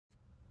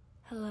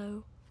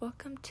Hello,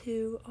 welcome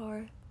to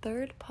our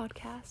third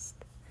podcast.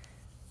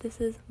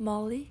 This is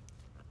Molly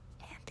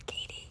and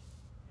Katie.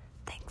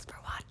 Thanks for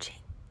watching.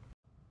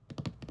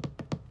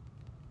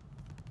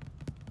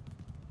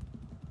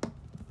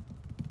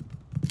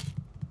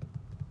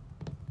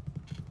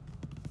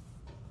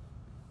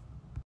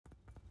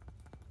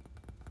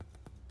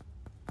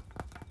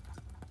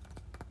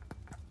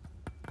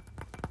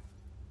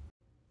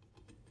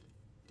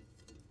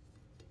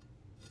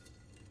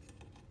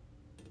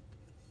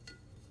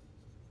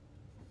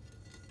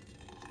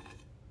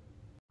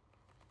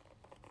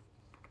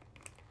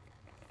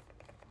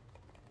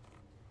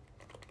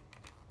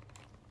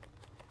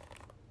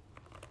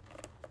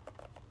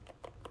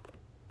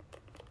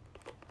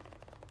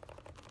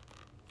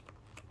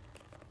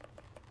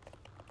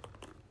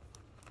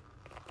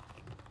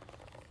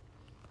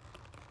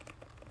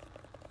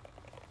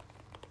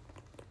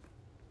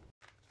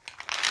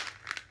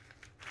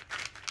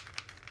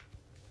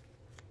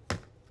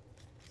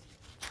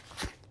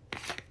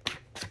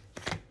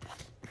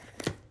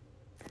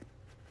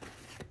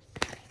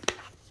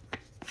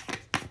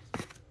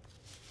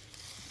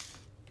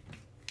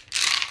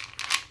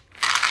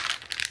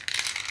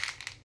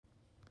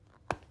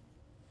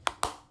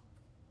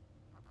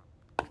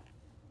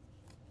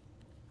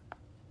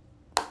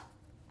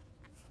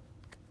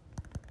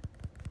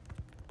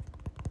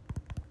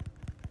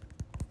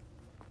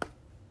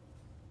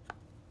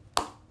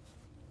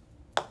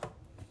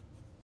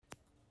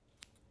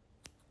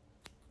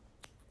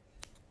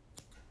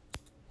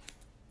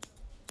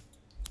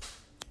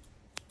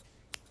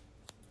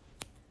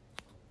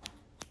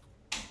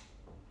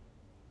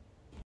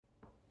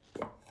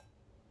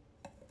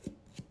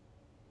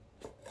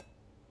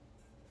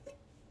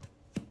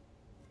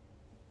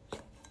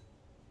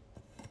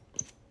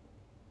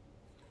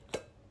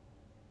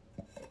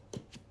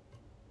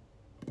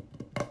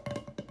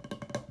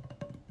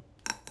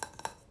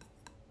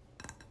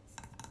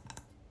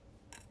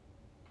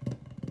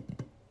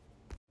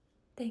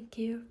 Thank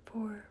you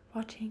for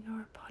watching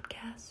our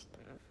podcast.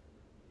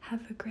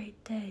 Have a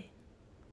great day.